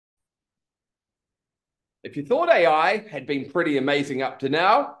If you thought AI had been pretty amazing up to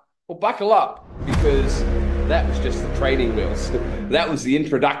now, well, buckle up because that was just the training wheels. That was the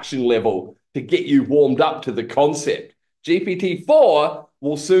introduction level to get you warmed up to the concept. GPT-4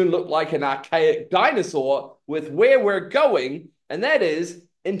 will soon look like an archaic dinosaur with where we're going, and that is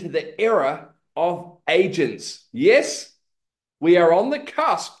into the era of agents. Yes, we are on the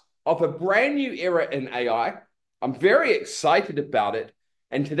cusp of a brand new era in AI. I'm very excited about it.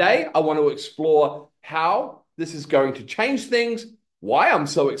 And today I want to explore how this is going to change things, why I'm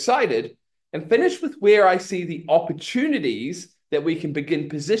so excited, and finish with where I see the opportunities that we can begin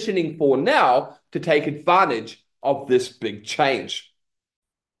positioning for now to take advantage of this big change.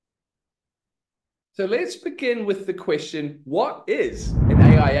 So let's begin with the question, what is an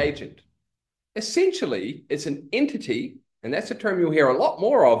AI agent? Essentially, it's an entity, and that's a term you'll hear a lot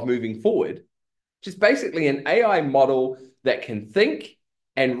more of moving forward, which is basically an AI model that can think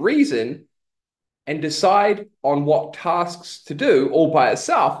and reason and decide on what tasks to do all by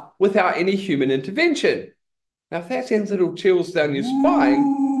itself without any human intervention. Now, if that sends little chills down your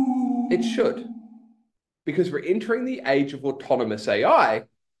spine, it should, because we're entering the age of autonomous AI,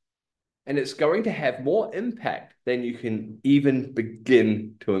 and it's going to have more impact than you can even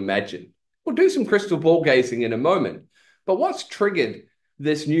begin to imagine. We'll do some crystal ball gazing in a moment, but what's triggered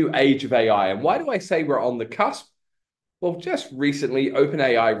this new age of AI, and why do I say we're on the cusp? Well, just recently,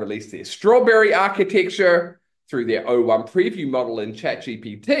 OpenAI released their Strawberry architecture through their O1 preview model in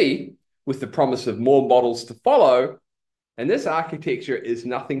ChatGPT with the promise of more models to follow. And this architecture is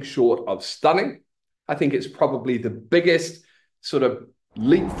nothing short of stunning. I think it's probably the biggest sort of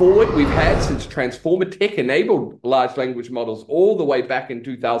leap forward we've had since transformative enabled large language models all the way back in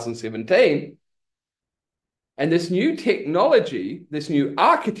 2017. And this new technology, this new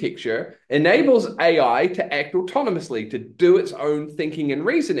architecture, enables AI to act autonomously, to do its own thinking and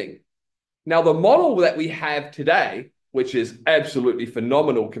reasoning. Now, the model that we have today, which is absolutely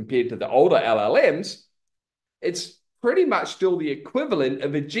phenomenal compared to the older LLMs, it's pretty much still the equivalent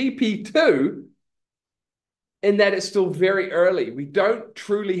of a GP2 in that it's still very early. We don't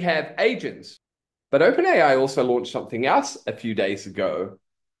truly have agents. But OpenAI also launched something else a few days ago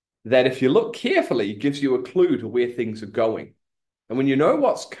that, if you look carefully, gives you a clue to where things are going. And when you know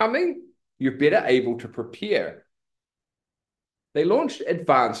what's coming, you're better able to prepare. They launched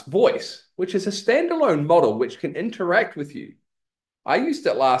Advanced Voice, which is a standalone model which can interact with you. I used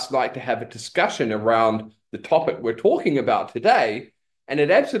it last night to have a discussion around the topic we're talking about today, and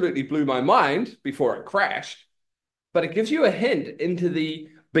it absolutely blew my mind before it crashed. But it gives you a hint into the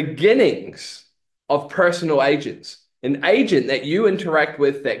beginnings of personal agents. An agent that you interact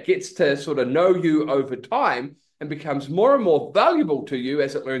with that gets to sort of know you over time and becomes more and more valuable to you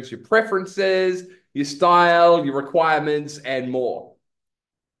as it learns your preferences, your style, your requirements, and more.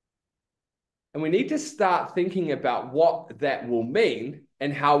 And we need to start thinking about what that will mean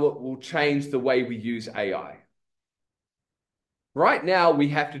and how it will change the way we use AI. Right now, we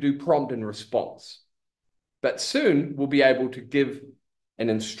have to do prompt and response, but soon we'll be able to give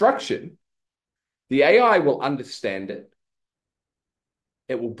an instruction. The AI will understand it.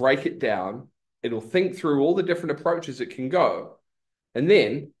 It will break it down. It'll think through all the different approaches it can go. And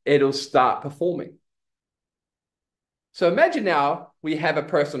then it'll start performing. So imagine now we have a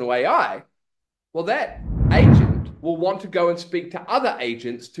personal AI. Well, that agent will want to go and speak to other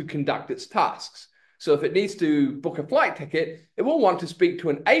agents to conduct its tasks. So if it needs to book a flight ticket, it will want to speak to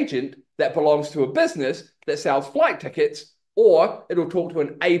an agent that belongs to a business that sells flight tickets, or it'll talk to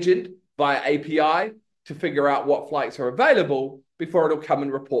an agent via API to figure out what flights are available before it'll come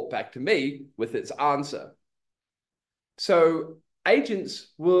and report back to me with its answer. So agents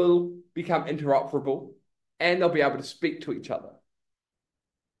will become interoperable and they'll be able to speak to each other.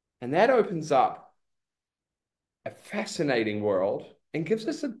 And that opens up a fascinating world and gives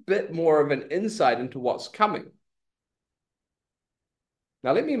us a bit more of an insight into what's coming.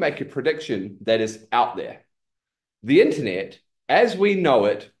 Now, let me make a prediction that is out there. The internet, as we know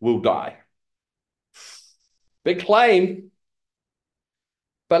it, will die. Big claim.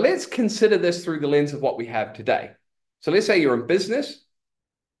 But let's consider this through the lens of what we have today. So let's say you're in business,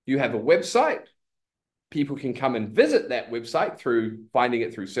 you have a website, people can come and visit that website through finding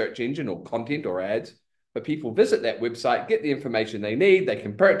it through search engine or content or ads, but people visit that website, get the information they need, they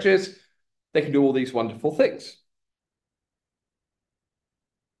can purchase, they can do all these wonderful things.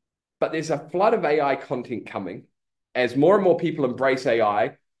 But there's a flood of AI content coming. As more and more people embrace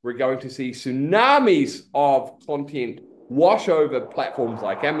AI, we're going to see tsunamis of content wash over platforms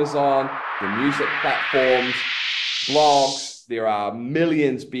like Amazon, the music platforms, blogs. There are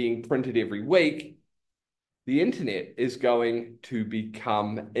millions being printed every week. the internet is going to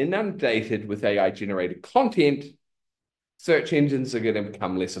become inundated with AI-generated content. Search engines are going to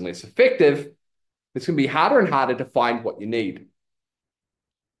become less and less effective. It's going to be harder and harder to find what you need.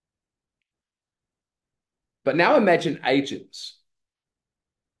 But now imagine agents.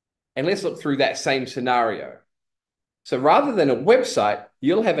 And let's look through that same scenario. So rather than a website,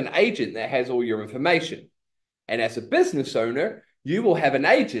 you'll have an agent that has all your information. And as a business owner, you will have an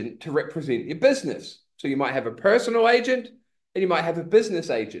agent to represent your business. So you might have a personal agent and you might have a business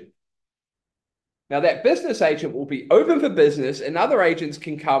agent. Now that business agent will be open for business and other agents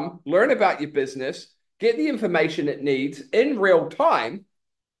can come, learn about your business, get the information it needs in real time,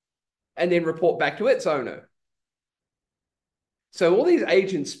 and then report back to its owner. So all these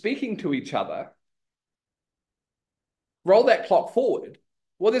agents speaking to each other, roll that clock forward.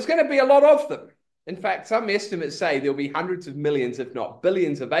 Well, there's going to be a lot of them. In fact, some estimates say there'll be hundreds of millions, if not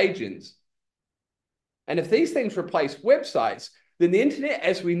billions of agents. And if these things replace websites, then the internet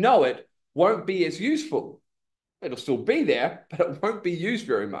as we know it won't be as useful. It'll still be there, but it won't be used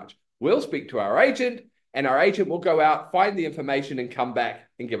very much. We'll speak to our agent, and our agent will go out, find the information, and come back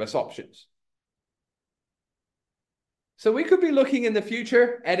and give us options. So we could be looking in the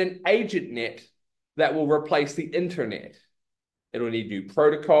future at an agent net that will replace the internet. It'll need new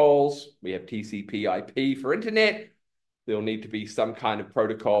protocols. We have TCP/IP for internet. There'll need to be some kind of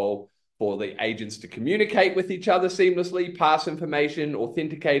protocol for the agents to communicate with each other seamlessly, pass information,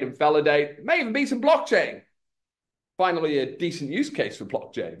 authenticate and validate. It may even be some blockchain. Finally, a decent use case for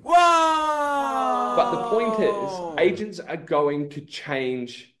blockchain. Whoa! But the point is, agents are going to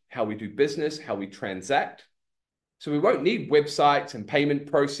change how we do business, how we transact. So we won't need websites and payment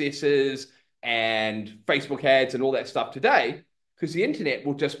processes and Facebook ads and all that stuff today, because the internet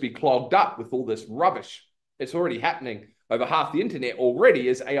will just be clogged up with all this rubbish. It's already happening. Over half the internet already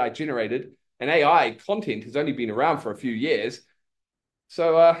is AI generated, and AI content has only been around for a few years.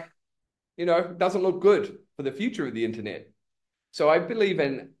 So, it doesn't look good for the future of the internet. So I believe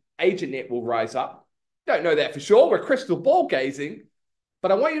an agent net will rise up. Don't know that for sure. We're crystal ball gazing,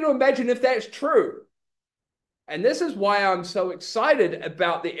 but I want you to imagine if that's true. And this is why I'm so excited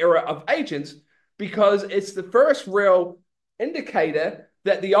about the era of agents, because it's the first real indicator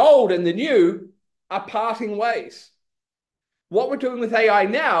that the old and the new are parting ways. What we're doing with AI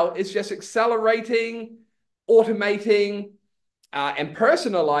now is just accelerating, automating, and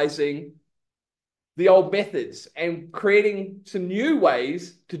personalizing the old methods and creating some new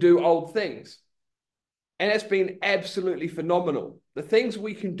ways to do old things. And it's been absolutely phenomenal. The things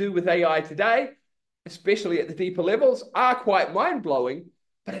we can do with AI today, especially at the deeper levels, are quite mind-blowing,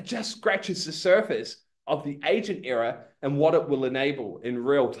 but it just scratches the surface of the agent era and what it will enable in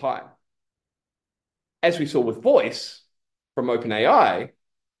real time. As we saw with voice from OpenAI,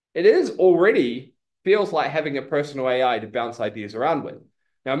 it is already feels like having a personal AI to bounce ideas around with.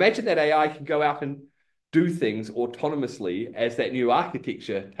 Now imagine that AI can go out and do things autonomously as that new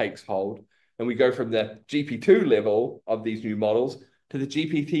architecture takes hold, and we go from the GP2 level of these new models to the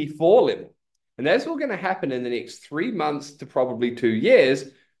GPT-4 level. And that's all going to happen in the next 3 months to probably 2 years.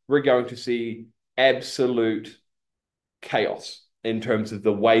 We're going to see absolute chaos in terms of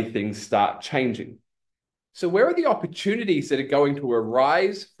the way things start changing. So where are the opportunities that are going to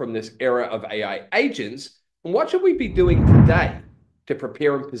arise from this era of AI agents? And what should we be doing today to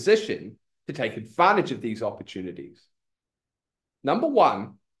prepare and position to take advantage of these opportunities? Number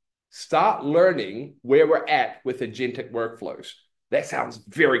one, start learning where we're at with agentic workflows. That sounds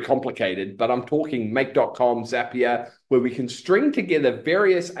very complicated, but I'm talking make.com, Zapier, where we can string together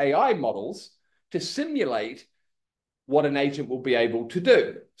various AI models to simulate what an agent will be able to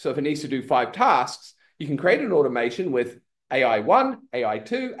do. So if it needs to do 5 tasks, you can create an automation with AI1,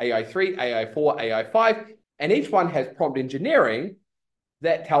 AI2, AI3, AI4, AI5, and each one has prompt engineering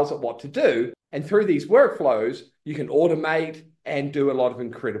that tells it what to do. And through these workflows, you can automate and do a lot of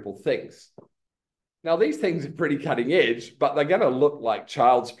incredible things. Now, these things are pretty cutting edge, but they're going to look like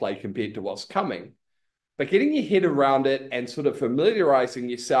child's play compared to what's coming. But getting your head around it and sort of familiarizing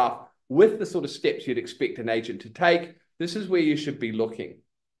yourself with the sort of steps you'd expect an agent to take, this is where you should be looking.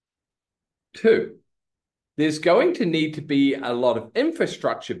 2, there's going to need to be a lot of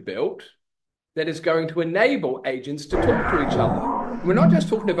infrastructure built that is going to enable agents to talk to each other. We're not just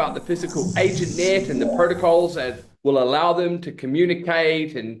talking about the physical agent net and the protocols that will allow them to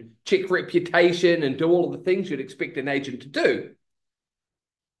communicate and check reputation and do all of the things you'd expect an agent to do.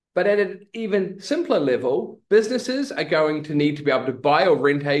 But at an even simpler level, businesses are going to need to be able to buy or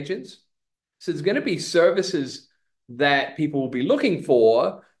rent agents. So there's going to be services that people will be looking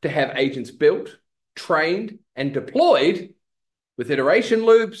for to have agents built, trained, and deployed with iteration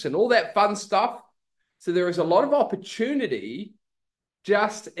loops and all that fun stuff. So there is a lot of opportunity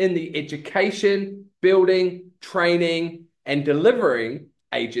just in the education, building, training, and delivering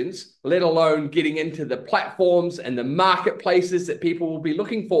agents, let alone getting into the platforms and the marketplaces that people will be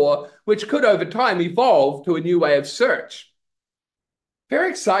looking for, which could over time evolve to a new way of search. Very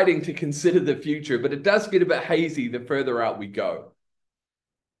exciting to consider the future, but it does get a bit hazy the further out we go.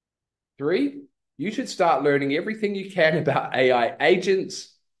 3, you should start learning everything you can about AI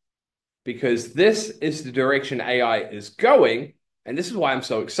agents, because this is the direction AI is going. And this is why I'm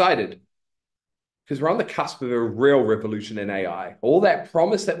so excited, because we're on the cusp of a real revolution in AI. All that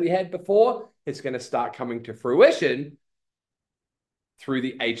promise that we had before is going to start coming to fruition through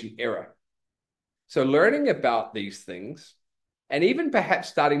the agent era. So learning about these things, and even perhaps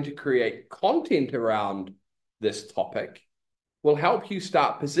starting to create content around this topic, will help you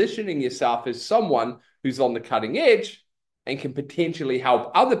start positioning yourself as someone who's on the cutting edge and can potentially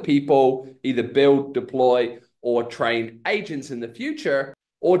help other people either build, deploy, or train agents in the future,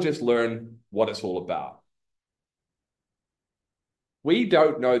 or just learn what it's all about. We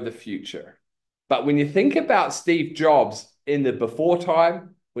don't know the future, but when you think about Steve Jobs in the before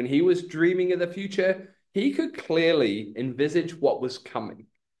time, when he was dreaming of the future, he could clearly envisage what was coming.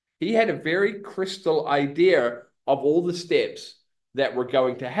 He had a very crystal idea of all the steps that were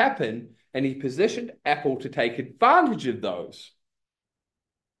going to happen, and he positioned Apple to take advantage of those.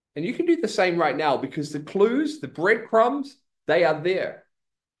 And you can do the same right now, because the clues, the breadcrumbs, they are there.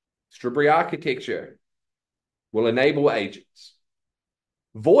 Strawberry architecture will enable agents.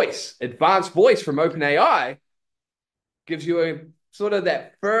 Voice, advanced voice from OpenAI gives you a sort of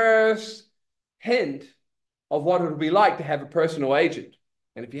that first hint of what it'll be like to have a personal agent.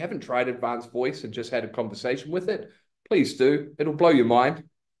 And if you haven't tried advanced voice and just had a conversation with it, please do. It'll blow your mind.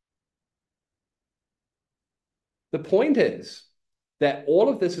 The point is that all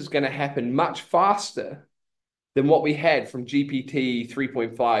of this is going to happen much faster than what we had from GPT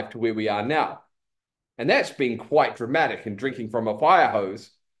 3.5 to where we are now. And that's been quite dramatic and drinking from a fire hose.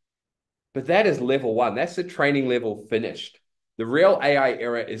 But that is level 1. That's the training level finished. The real AI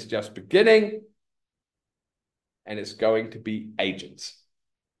era is just beginning, and it's going to be agents.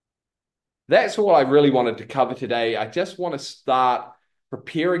 That's all I really wanted to cover today. I just want to start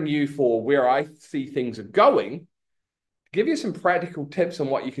preparing you for where I see things are going, give you some practical tips on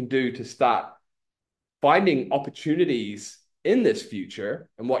what you can do to start finding opportunities in this future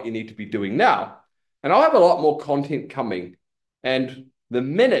and what you need to be doing now. And I'll have a lot more content coming. And the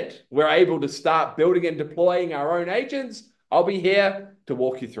minute we're able to start building and deploying our own agents, I'll be here to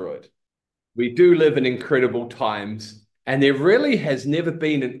walk you through it. We do live in incredible times, and there really has never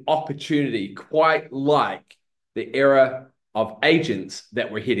been an opportunity quite like the era of agents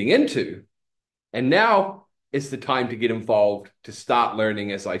that we're heading into. And now is the time to get involved, to start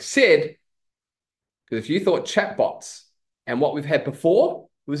learning, as I said, because if you thought chatbots and what we've had before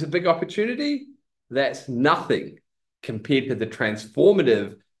was a big opportunity, that's nothing compared to the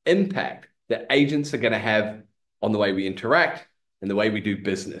transformative impact that agents are going to have on the way we interact and the way we do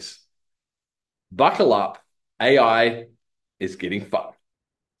business. Buckle up, AI is getting fun.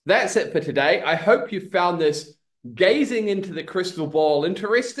 That's it for today. I hope you found this gazing into the crystal ball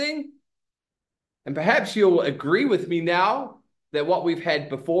interesting. And perhaps you'll agree with me now that what we've had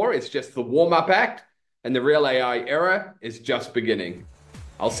before is just the warm-up act, and the real AI era is just beginning.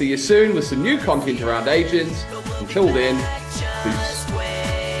 I'll see you soon with some new content around agents. Until then, peace.